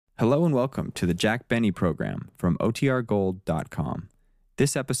Hello and welcome to the Jack Benny program from OTRGold.com.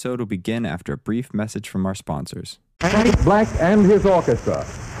 This episode will begin after a brief message from our sponsors. Frank Black and his orchestra.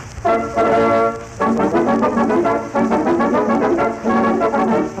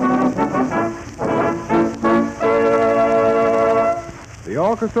 The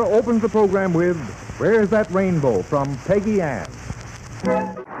orchestra opens the program with Where's That Rainbow from Peggy Ann.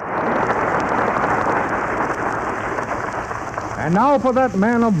 And now for that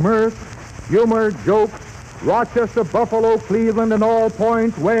man of mirth, humor, jokes, Rochester, Buffalo, Cleveland, and all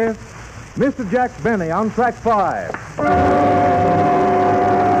points west, Mr. Jack Benny on track 5.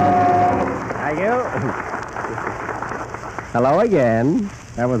 Thank you. Hello again.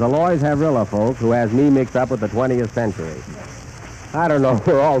 That was the Lois Havrilla folks who has me mixed up with the 20th century. I don't know,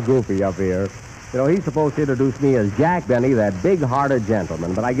 we're all goofy up here. You know, he's supposed to introduce me as Jack Benny, that big-hearted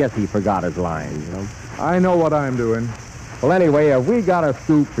gentleman, but I guess he forgot his lines, you know. I know what I'm doing. Well, anyway, if we got a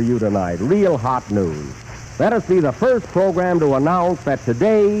scoop for you tonight, real hot news. Let us be the first program to announce that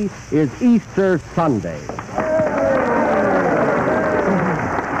today is Easter Sunday.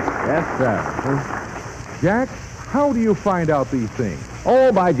 Yes, sir. Jack, how do you find out these things?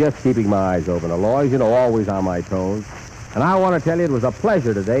 Oh, by just keeping my eyes open, Aloys, you know, always on my toes. And I want to tell you it was a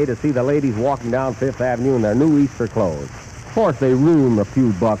pleasure today to see the ladies walking down Fifth Avenue in their new Easter clothes. Of course, they ruin the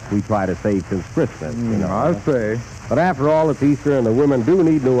few bucks we try to save since Christmas, you know. I'll say. But after all, it's Easter, and the women do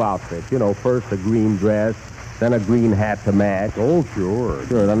need new outfits. You know, first a green dress, then a green hat to match. Oh, sure.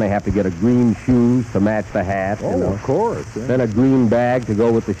 Sure, then they have to get a green shoes to match the hat, Oh, you know. of course. Yeah. Then a green bag to go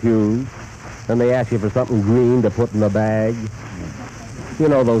with the shoes. Then they ask you for something green to put in the bag. You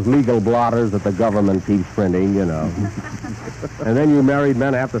know, those legal blotters that the government keeps printing, you know. And then you married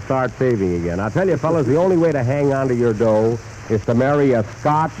men have to start saving again. I'll tell you, fellas, the only way to hang on to your dough is to marry a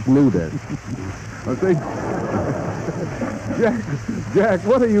Scotch nudist. I say, Jack,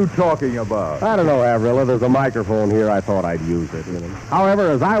 what are you talking about? I don't know, Avrilla. There's a microphone here. I thought I'd use it. You know. However,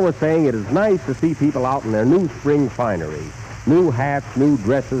 as I was saying, it is nice to see people out in their new spring finery. New hats, new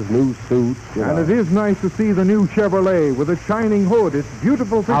dresses, new suits. And it is nice to see the new Chevrolet with a shining hood. It's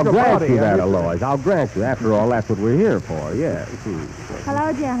beautiful to I'll your grant body. you that, Aloys. I'll grant you. After all, that's what we're here for, yes.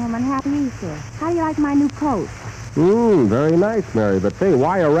 Hello, gentlemen. Happy Easter. How do you like my new coat? Very nice, Mary. But say,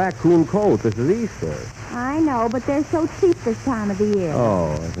 why a raccoon coat? This is Easter. I know, but they're so cheap this time of the year.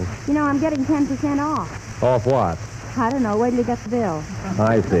 Oh. You know, I'm getting 10% off. Off what? I don't know. Wait till you get the bill.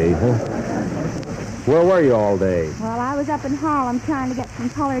 I see. Where were you all day? Well, I was up in Harlem trying to get some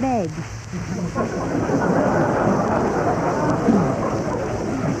colored eggs.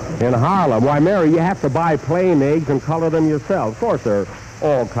 In Harlem? Why, Mary, you have to buy plain eggs and color them yourself. Of course, there are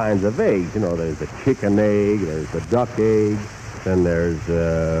all kinds of eggs. You know, there's the chicken egg, there's the duck egg, then there's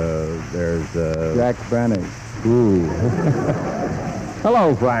Jack Benny.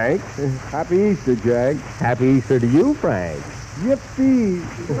 Hello, Frank. Happy Easter, Jack. Happy Easter to you, Frank. Yippee.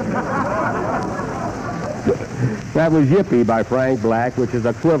 That was Yippee by Frank Black, which is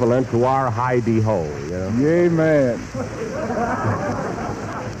equivalent to our Heidi-Ho, you know. Yay, man.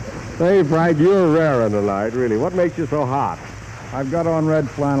 Hey, Frank, you're raring tonight, really. What makes you so hot? I've got on red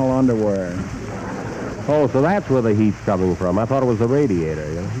flannel underwear. Oh, so that's where the heat's coming from. I thought it was the radiator,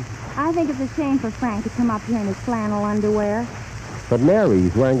 you know. I think it's a shame for Frank to come up here in his flannel underwear. But Mary,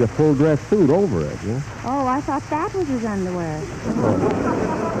 he's wearing a full dress suit over it, you know. Oh, I thought that was his underwear.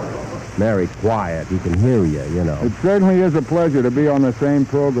 Mary, quiet. He can hear you, you know. It certainly is a pleasure to be on the same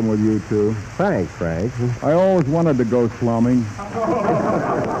program with you two. Thanks, Frank. I always wanted to go slumming.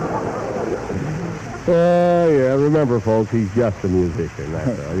 Oh, yeah. Remember, folks, he's just a musician.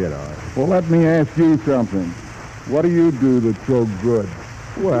 That's all, you know. Well, let me ask you something. What do you do that's so good?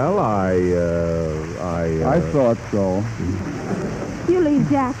 Well, I thought so. You leave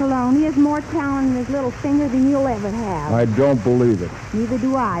Jack alone. He has more talent in his little finger than you'll ever have. I don't believe it. Neither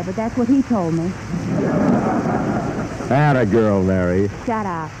do I, but that's what he told me. Atta girl, Mary. Shut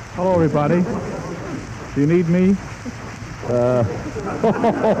up. Hello, everybody. Do you need me?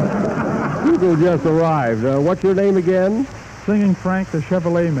 People just arrived. What's your name again? Singing Frank the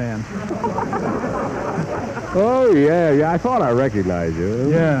Chevrolet Man. Oh, yeah. I thought I recognized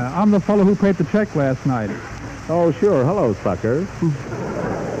you. Yeah, I'm the fellow who paid the check last night. Oh, sure. Hello, sucker.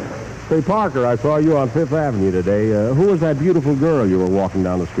 Say, Parker, I saw you on Fifth Avenue today. Who was that beautiful girl you were walking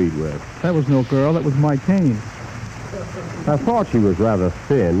down the street with? That was no girl. That was my cane. I thought she was rather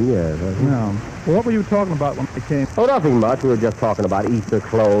thin, yes. No. Well, what were you talking about when I came? Oh, nothing much. We were just talking about Easter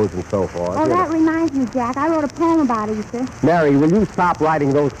clothes and so forth. Oh, you that know. reminds me, Jack. I wrote a poem about Easter. Mary, will you stop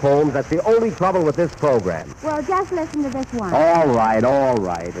writing those poems? That's the only trouble with this program. Well, just listen to this one. All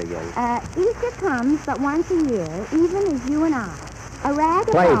right again. Easter comes but once a year, even as you and I. A rag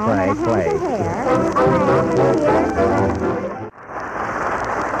of Play, bone and a Frank, play. hank of hair. Here.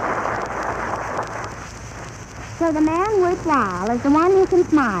 So the man worthwhile is the one who can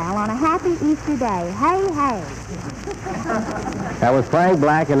smile on a happy Easter day. Hey, hey. That was Frank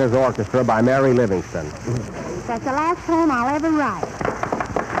Black and his orchestra by Mary Livingston. That's the last poem I'll ever write.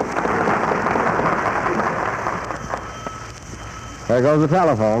 There goes the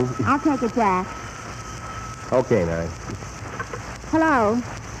telephone. I'll take it, Jack. Okay, Mary. Hello?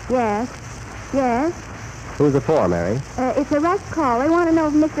 Yes? Yes? Who's it for, Mary? It's a rush call. They want to know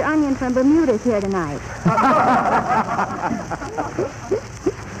if Mr. Onion from Bermuda's here tonight.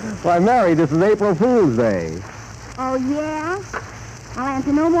 Why, Mary, this is April Fool's Day. Oh, yeah? I'll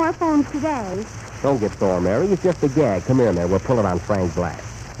answer no more phones today. Don't get sore, Mary. It's just a gag. Come here, Mary. We'll pull it on Frank Black.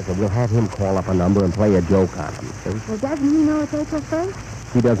 So we'll have him call up a number and play a joke on him. See? Well, doesn't he know it's April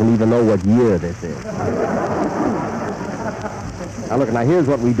 1st? He doesn't even know what year this is. Now, look, here's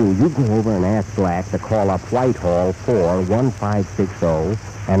what we do. You go over and ask Black to call up Whitehall 41560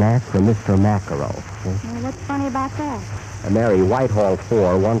 and ask for Mr. Mackerel. Well, what's funny about that? Mary, Whitehall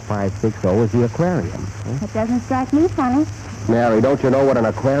 41560 is the aquarium. It doesn't strike me funny. Mary, don't you know what an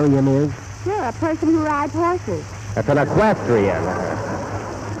aquarium is? Sure, a person who rides horses. That's an equestrian.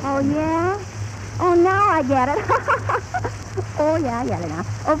 Oh, yeah? Oh, now I get it. Oh, yeah, I get it now.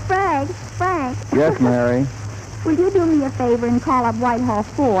 Oh, Frank. Yes, Mary. Will you do me a favor and call up Whitehall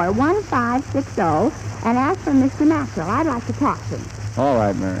 41560 and ask for Mr. Mackerel? I'd like to talk to him. All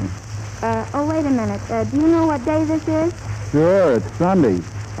right, Mary. Oh, wait a minute. Do you know what day this is? Sure, it's Sunday.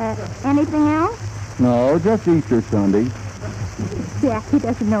 Anything else? No, just Easter Sunday. Yeah, he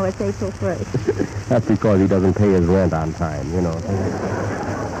doesn't know it's April 1st. That's because he doesn't pay his rent on time, you know.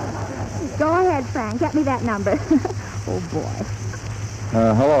 Go ahead, Frank. Get me that number. Oh, boy.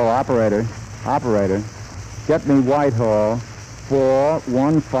 Hello, operator. Operator. Get me Whitehall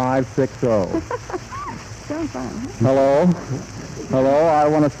 41560. So fun, huh? Hello? Hello, I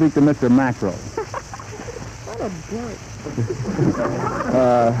want to speak to Mr. Mackerel. What a jerk.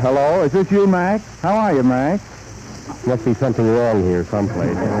 Hello, is this you, Mac? How are you, Mac? Must be something wrong here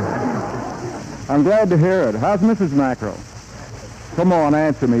someplace. I'm glad to hear it. How's Mrs. Mackerel? Come on,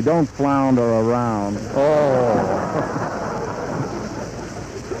 answer me. Don't flounder around. Oh.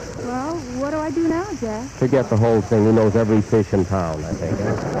 Well, what do I do now, Jack? Forget the whole thing. He knows every fish in town, I think.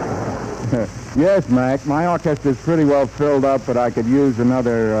 Yes, Mac. My orchestra's pretty well filled up, but I could use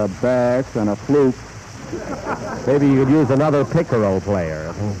another bass and a flute. Maybe you could use another pickerel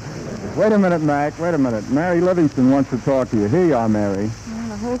player. Wait a minute, Mac. Wait a minute. Mary Livingston wants to talk to you. Here you are, Mary. Well,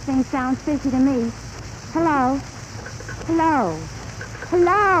 the whole thing sounds fishy to me. Hello? Hello?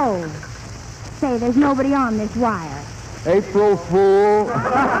 Hello? Say, there's nobody on this wire. April Fool.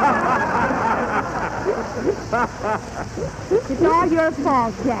 It's all your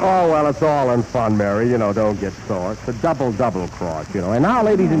fault, Jack. Oh, well, it's all in fun, Mary. You know, don't get sore. It's a double cross, you know. And now,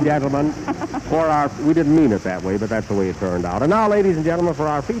 ladies and gentlemen, we didn't mean it that way, but that's the way it turned out. And now, ladies and gentlemen, for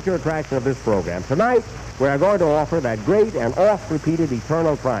our feature attraction of this program. Tonight, we are going to offer that great and oft-repeated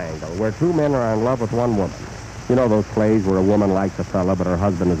eternal triangle where two men are in love with one woman. You know those plays where a woman likes a fella, but her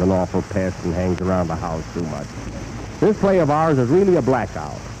husband is an awful pest and hangs around the house too much. This play of ours is really a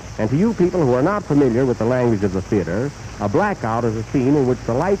blackout. And to you people who are not familiar with the language of the theater, a blackout is a scene in which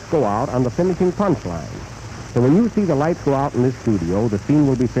the lights go out on the finishing punchline. So when you see the lights go out in this studio, the scene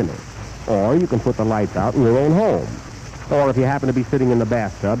will be finished. Or you can put the lights out in your own home. Or if you happen to be sitting in the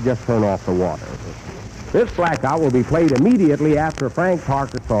bathtub, just turn off the water. This blackout will be played immediately after Frank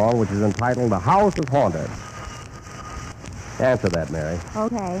Parker's song, which is entitled The House is Haunted. Answer that, Mary.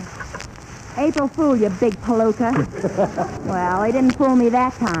 Okay. April Fool, you big palooka. Well, he didn't fool me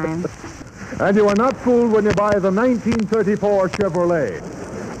that time. And you are not fooled when you buy the 1934 Chevrolet.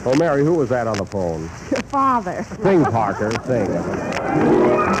 Oh, Mary, who was that on the phone? Your father. Sing, Parker, sing.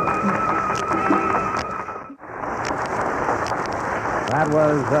 That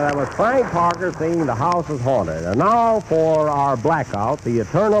was Frank Parker singing The House is Haunted. And now for our blackout, the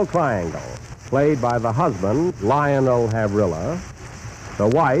Eternal Triangle, played by the husband, Lionel Havrilla, the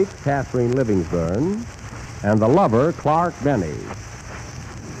wife, Catherine Livingston, and the lover, Clark Benny.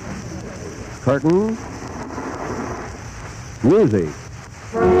 Curtain. Music.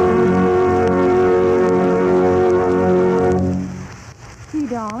 Gee,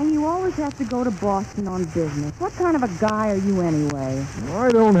 darling, you always have to go to Boston on business. What kind of a guy are you anyway? I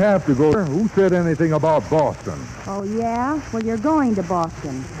don't have to go. Who said anything about Boston? Oh, yeah? Well, you're going to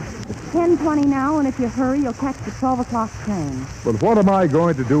Boston. It's 10:20 now, and if you hurry, you'll catch the 12 o'clock train. But what am I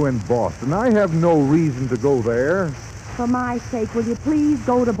going to do in Boston? I have no reason to go there. For my sake, will you please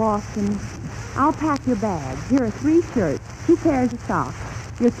go to Boston? I'll pack your bag. Here are 3 shirts, 2 pairs of socks,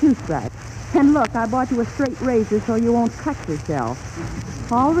 your toothbrush. And look, I bought you a straight razor so you won't cut yourself.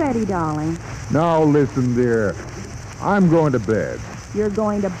 All ready, darling. Now listen, dear. I'm going to bed. You're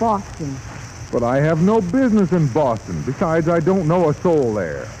going to Boston. But I have no business in Boston. Besides, I don't know a soul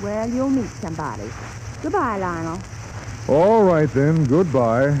there. Well, you'll meet somebody. Goodbye, Lionel. All right, then.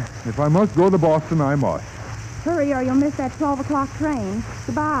 Goodbye. If I must go to Boston, I must. Hurry or you'll miss that 12 o'clock train.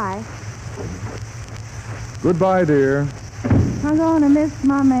 Goodbye. Goodbye, dear. I'm going to miss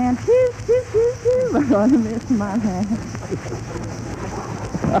my man. Choo, choo, choo, choo. I'm going to miss my man.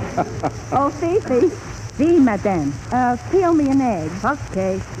 Oh, Fifi. Si, madame. Peel me an egg.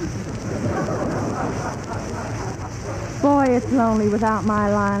 Okay. Boy, it's lonely without my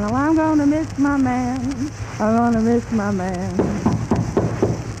Lionel. I'm going to miss my man. I'm going to miss my man.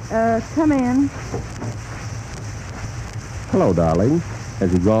 Come in. Hello, darling.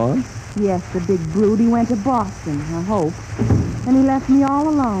 Has he gone? Yes, the big brute. He went to Boston, I hope. And he left me all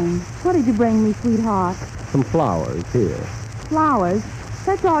alone. What did you bring me, sweetheart? Some flowers here. Flowers?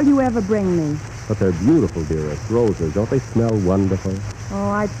 That's all you ever bring me. But they're beautiful, dearest. Roses. Don't they smell wonderful?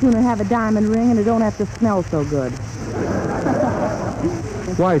 Oh, I'd sooner have a diamond ring and it don't have to smell so good.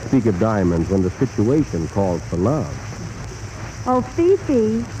 Why speak of diamonds when the situation calls for love? Oh,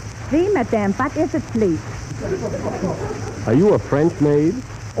 Fifi. Si, madame. What is it, please? Are you a French maid?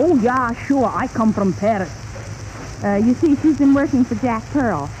 Oh, yeah, sure. I come from Paris. You see, she's been working for Jack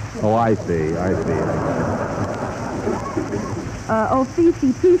Pearl. Oh, I see. Oh,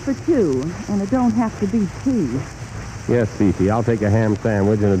 Fifi, 2 for 2. And it don't have to be tea. Yes, Fifi. I'll take a ham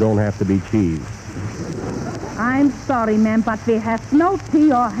sandwich and it don't have to be cheese. I'm sorry, ma'am, but we have no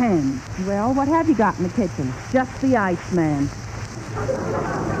tea or ham. Well, what have you got in the kitchen? Just the ice, man.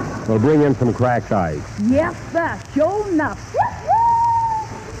 Well, bring in some cracked ice. Yes, sir. Sure enough.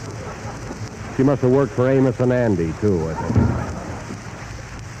 She must have worked for Amos and Andy, too, I think.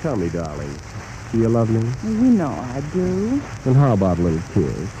 Tell me, darling, do you love me? You know I do. And how about a little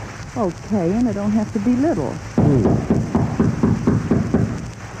kiss? Okay, and it don't have to be little.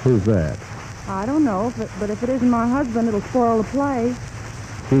 Who's that? I don't know, but if it isn't my husband, it'll spoil the play.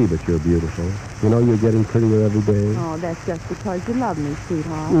 Gee, but you're beautiful. You know you're getting prettier every day. Oh, that's just because you love me,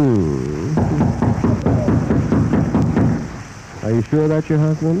 sweetheart. Are you sure that's your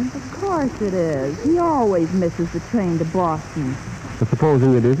husband? Of course it is. He always misses the train to Boston. But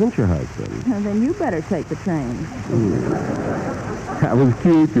supposing it isn't your husband? And then you better take the train. That was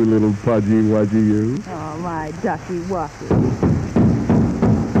cute, you little pudgy-wudgy you. Oh, my ducky-wucky.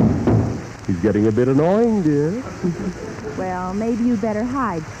 He's getting a bit annoying, dear. Well, maybe you better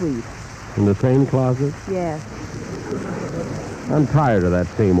hide, sweet. In the same closet? Yes. I'm tired of that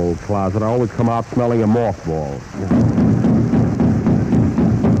same old closet. I always come out smelling a mothball.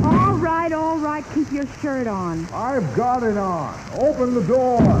 All right, keep your shirt on. I've got it on. Open the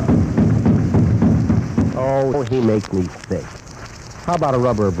door. Oh, he makes me sick. How about a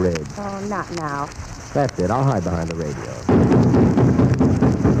rubber bridge? Oh, not now. That's it. I'll hide behind the radio.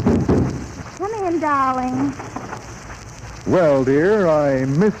 Come in, darling. Well, dear, I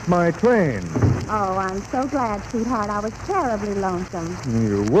missed my train. Oh, I'm so glad, sweetheart. I was terribly lonesome.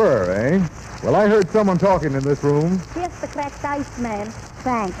 You were, eh? Well, I heard someone talking in this room. Here's the cracked ice, man.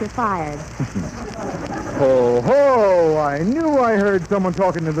 Thanks, you're fired. Ho, I knew I heard someone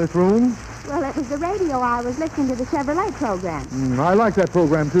talking in this room. Well, it was the radio. I was listening to the Chevrolet program. I like that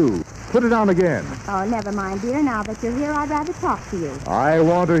program, too. Put it on again. Oh, never mind, dear. Now that you're here, I'd rather talk to you. I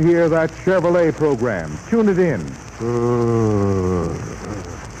want to hear that Chevrolet program. Tune it in.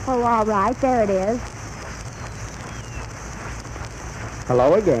 Oh, all right. There it is.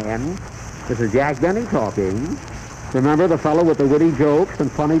 Hello again. This is Jack Benny talking. Remember the fellow with the witty jokes and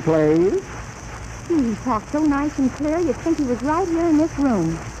funny plays? He talked so nice and clear, you'd think he was right here in this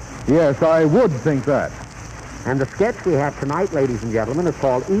room. Yes, I would think that. And the sketch we have tonight, ladies and gentlemen, is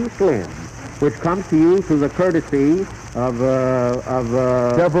called East Lynn, which comes to you through the courtesy of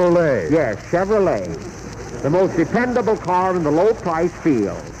Chevrolet. Yes, Chevrolet. The most dependable car in the low-price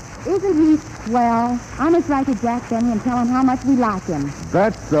field. Isn't he swell? I must write to Jack Benny and tell him how much we like him.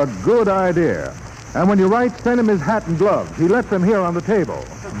 That's a good idea. And when you write, send him his hat and gloves. He left them here on the table.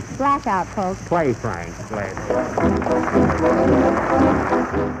 Blackout, folks. Play, Frank, play.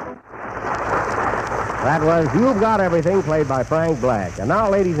 That was You've Got Everything, played by Frank Black. And now,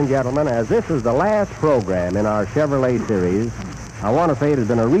 ladies and gentlemen, as this is the last program in our Chevrolet series, I want to say it has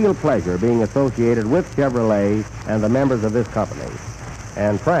been a real pleasure being associated with Chevrolet and the members of this company.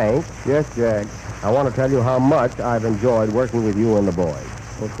 And Frank. Yes, Jack. I want to tell you how much I've enjoyed working with you and the boys.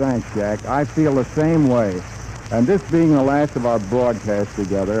 Well, thanks, Jack. I feel the same way. And this being the last of our broadcasts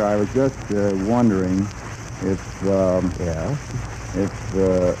together, I was just wondering if,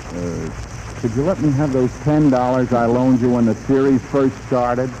 could you let me have those $10 I loaned you when the series first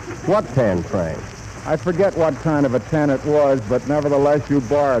started? What 10, Frank? I forget what kind of a 10 it was, but nevertheless, you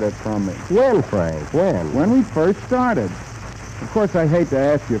borrowed it from me. When, Frank? When? When we first started. Of course, I hate to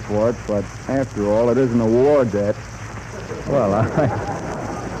ask you for it, but after all, it isn't a war debt. Well,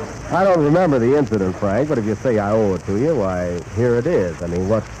 I don't remember the incident, Frank, but if you say I owe it to you, why, here it is. I mean,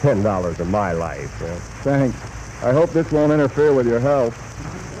 what's $10 in my life? Thanks. I hope this won't interfere with your health.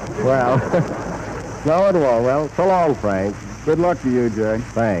 Well, no, it won't. Well, so long, Frank. Good luck to you, Jay.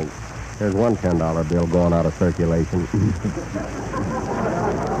 Thanks. There's one $10 bill going out of circulation.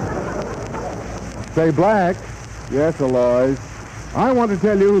 Say, Black. Yes, Aloys. I want to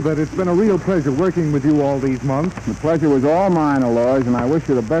tell you that it's been a real pleasure working with you all these months. The pleasure was all mine, Aloys, and I wish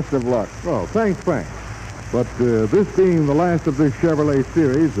you the best of luck. Oh, thanks, Frank. But this being the last of this Chevrolet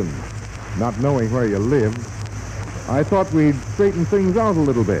series and not knowing where you live, I thought we'd straighten things out a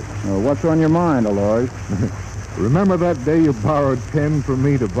little bit. What's on your mind, Aloys? Remember that day you borrowed 10 from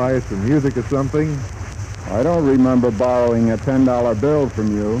me to buy us some music or something? I don't remember borrowing a $10 bill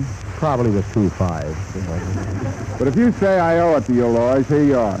from you. Probably was 2.5. But if you say I owe it to you, Aloys, here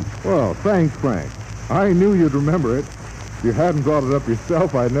you are. Well, thanks, Frank. I knew you'd remember it. If you hadn't brought it up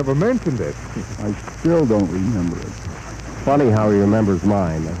yourself, I'd never mentioned it. I still don't remember it. Funny how he remembers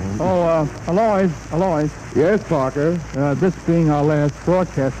mine. Aloys. Yes, Parker? This being our last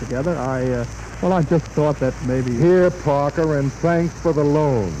broadcast together, I just thought that maybe... Here, Parker, and thanks for the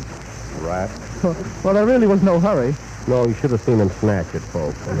loan. Rat. Well, there really was no hurry. No, you should have seen him snatch it,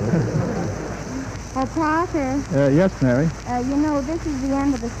 folks. Oh, Parker, Yes, Mary? you know, this is the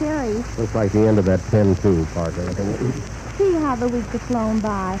end of the series. Looks like the end of that 10-2, Parker. See how the weeks have flown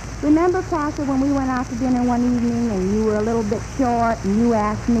by. Remember, Parker, when we went out to dinner one evening and you were a little bit short and you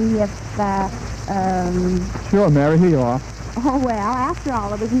asked me if, Sure, Mary, here you are. Oh, well, after all,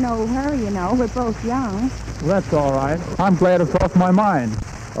 there was no hurry, you know. We're both young. Well, that's all right. I'm glad it's off my mind.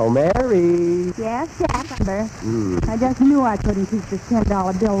 Oh, Mary. Yes, Jack, I just knew I couldn't keep this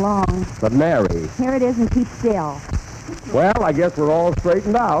 $10 bill long. But Mary. Here it is, and keep still. Well, I guess we're all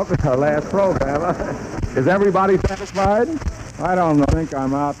straightened out. Our last program. Is everybody satisfied? I don't think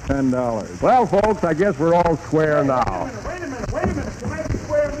I'm out $10. Well, folks, I guess we're all square now. Wait a minute. You might be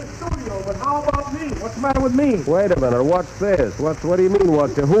square in the studio, but how about me? What's the matter with me? Wait a minute. What's this? What do you mean, who are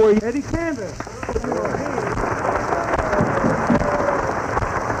you? Eddie Candace.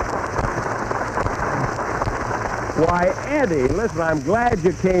 Why, Eddie, listen, I'm glad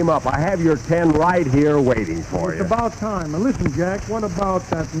you came up. I have your 10 right here waiting for you. It's about time. Now, listen, Jack, what about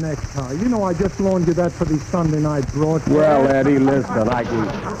that necktie? You know I just loaned you that for the Sunday night broadcast. Well, Eddie, listen, I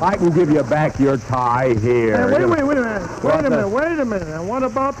can give you back your tie here. Hey, wait a minute. Wait a minute. And what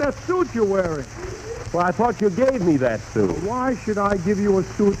about that suit you're wearing? Well, I thought you gave me that suit. Why should I give you a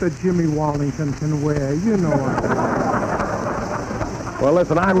suit that Jimmy Wallington can wear? You know Well,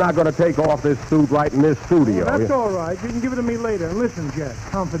 listen, I'm not going to take off this suit right in this studio. Well, that's all right. You can give it to me later. And listen, Jack,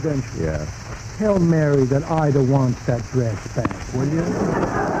 confidential. Yeah. Tell Mary that Ida wants that dress back, will you?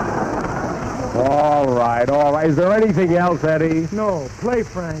 All right. Is there anything else, Eddie? No. Play,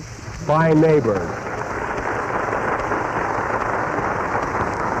 Frank. Fine neighbors.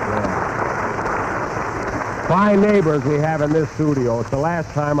 Fine neighbors we have in this studio. It's the last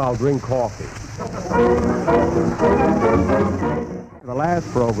time I'll drink coffee. The last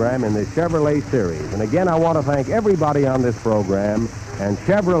program in the Chevrolet series. And again, I want to thank everybody on this program and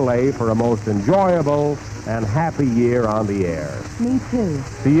Chevrolet for a most enjoyable and happy year on the air. Me too.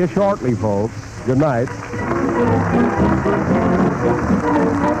 See you shortly, folks. Good night.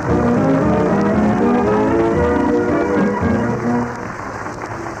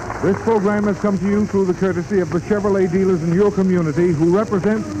 This program has come to you through the courtesy of the Chevrolet dealers in your community who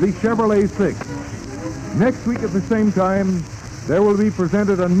represent the Chevrolet 6. Next week at the same time, there will be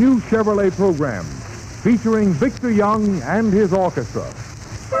presented a new Chevrolet program featuring Victor Young and his orchestra.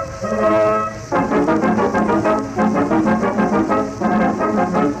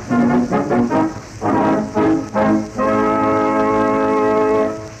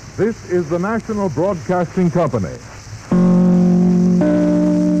 This is the National Broadcasting Company.